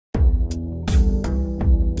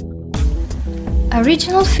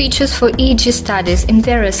Original features for EEG studies in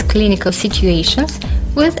various clinical situations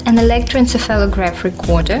with an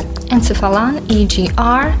electroencephalograph-recorder,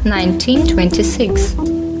 Encephalan-EEGR-19 26.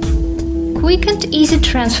 Quick and easy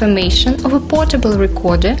transformation of a portable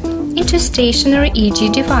recorder into a stationary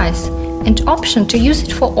EEG device, and option to use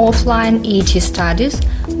it for offline EEG studies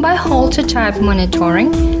by Holter-type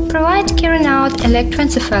monitoring provide carrying out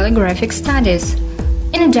electroencephalographic studies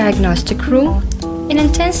in a diagnostic room, in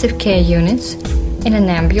intensive care units, in an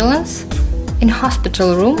ambulance, in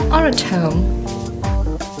hospital room or at home.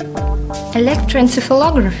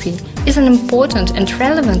 Electroencephalography is an important and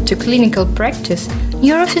relevant to clinical practice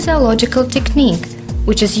neurophysiological technique,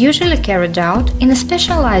 which is usually carried out in a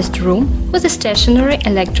specialized room with a stationary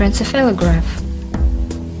electroencephalograph.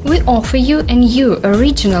 We offer you a new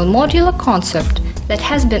original modular concept that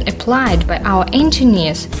has been applied by our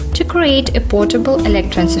engineers to create a portable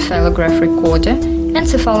electroencephalograph recorder,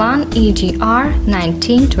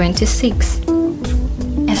 Encephalan-EEGR-19 26.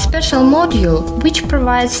 A special module which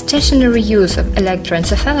provides stationary use of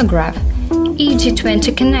electroencephalograph,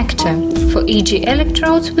 EEG-20 connector for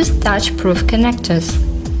EEG-electrodes with touch-proof connectors.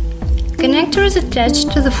 Connector is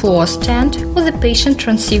attached to the floor stand with the patient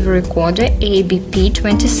transceiver-recorder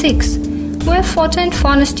ABP26, where photo and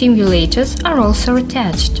phonostimulators are also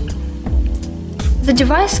attached. The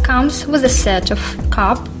device comes with a set of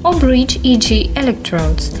cup or bridge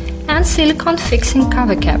EEG-electrodes and silicone fixing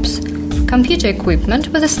cover caps, computer equipment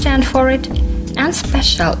with a stand for it, and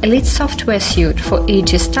special elite software suite for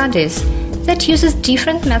EEG studies that uses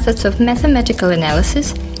different methods of mathematical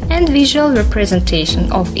analysis and visual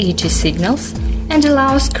representation of EEG signals and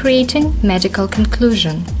allows creating medical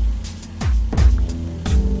conclusion.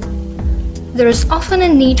 There is often a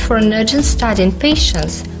need for an urgent study in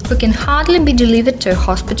patients who can hardly be delivered to a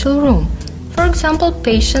hospital room, for example,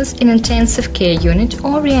 patients in intensive care unit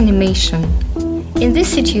or reanimation. In this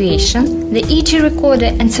situation, the EEG recorder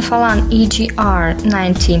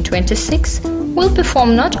Encephalan-EEGR-19 26 will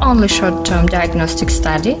perform not only short-term diagnostic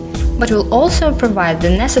study, but will also provide the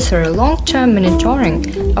necessary long-term monitoring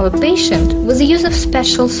of a patient with the use of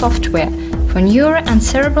special software for neuro and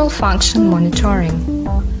cerebral function monitoring.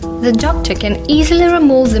 The doctor can easily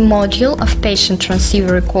remove the module of patient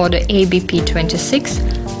transceiver recorder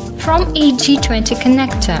ABP26 from EEG-20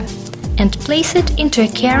 connector and place it into a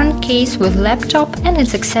carrying case with laptop and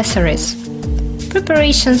its accessories.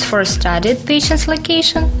 Preparations for a study at patient's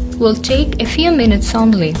location will take a few minutes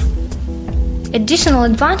only. Additional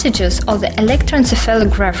advantages of the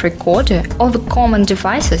electroencephalograph recorder over common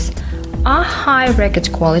devices are high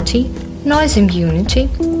record quality, noise immunity,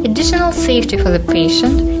 additional safety for the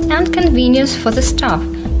patient, and convenience for the staff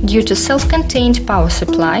due to self-contained power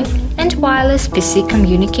supply and wireless PC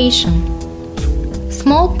communication.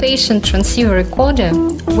 Small patient transceiver recorder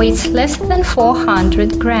weighs less than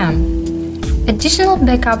 400 grams. Additional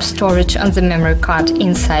backup storage on the memory card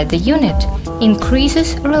inside the unit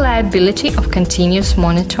increases reliability of continuous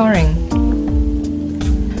monitoring.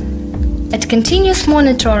 At continuous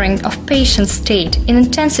monitoring of patient's state in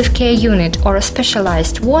intensive care unit or a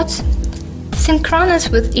specialized wards, synchronous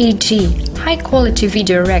with EEG, high-quality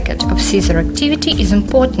video record of seizure activity is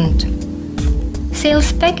important.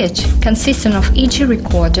 Sales package consisting of EEG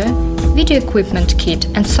recorder, video equipment kit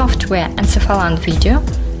and software Encephalan video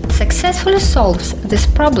successfully solves this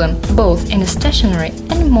problem both in stationary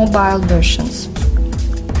and mobile versions.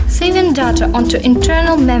 Saving data onto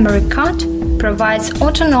internal memory card provides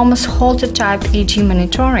autonomous Holter-type EEG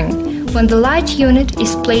monitoring when the light unit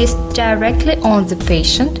is placed directly on the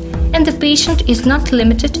patient and the patient is not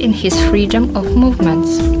limited in his freedom of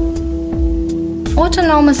movements.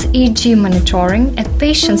 Autonomous EEG monitoring at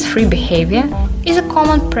patients' free behavior is a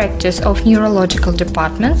common practice of neurological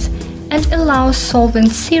departments and allows solving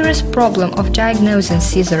serious problem of diagnosing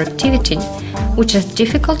seizure activity, which is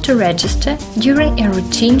difficult to register during a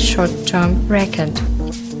routine short-term record.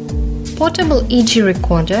 Portable EEG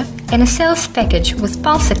recorder and a sales package with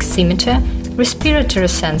pulse oximeter, respiratory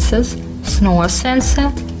sensors, snore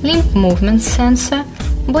sensor, limb movement sensor,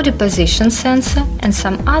 body position sensor, and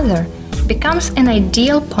some other becomes an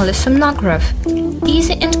ideal polysomnograph,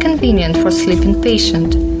 easy and convenient for sleeping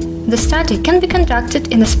patient. The study can be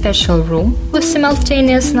conducted in a special room with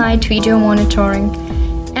simultaneous night video monitoring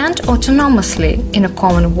and autonomously in a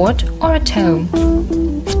common ward or at home.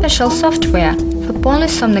 Special software for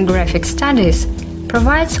polysomnographic studies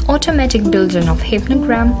provides automatic building of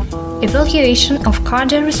hypnogram, evaluation of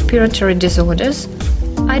cardiorespiratory disorders,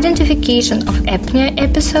 identification of apnea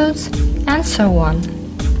episodes, and so on.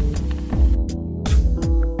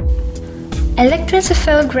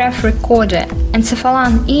 Electroencephalograph-recorder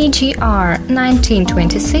Encephalan-EEGR-19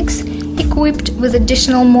 26 equipped with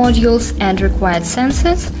additional modules and required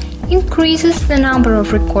sensors, increases the number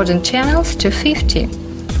of recording channels to 50,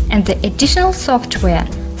 and the additional software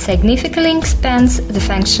significantly expands the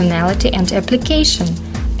functionality and application,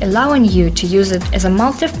 allowing you to use it as a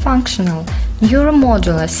multifunctional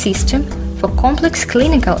neuromodular system for complex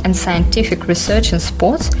clinical and scientific research in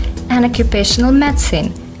sports and occupational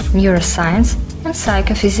medicine, neuroscience, and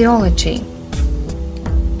psychophysiology.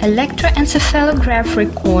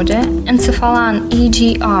 Electroencephalograph-recorder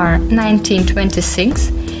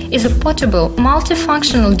Encephalan-EEGR-19 is a portable,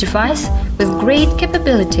 multifunctional device with great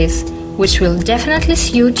capabilities, which will definitely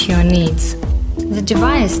suit your needs. The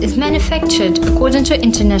device is manufactured according to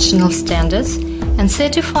international standards and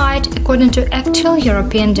certified according to actual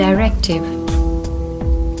European directive.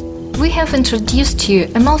 We have introduced to you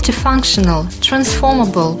a multifunctional,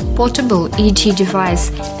 transformable, portable EEG device,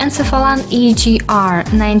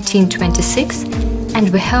 Encephalan-EEGR-19, and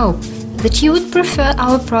we hope that you would prefer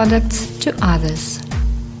our products to others.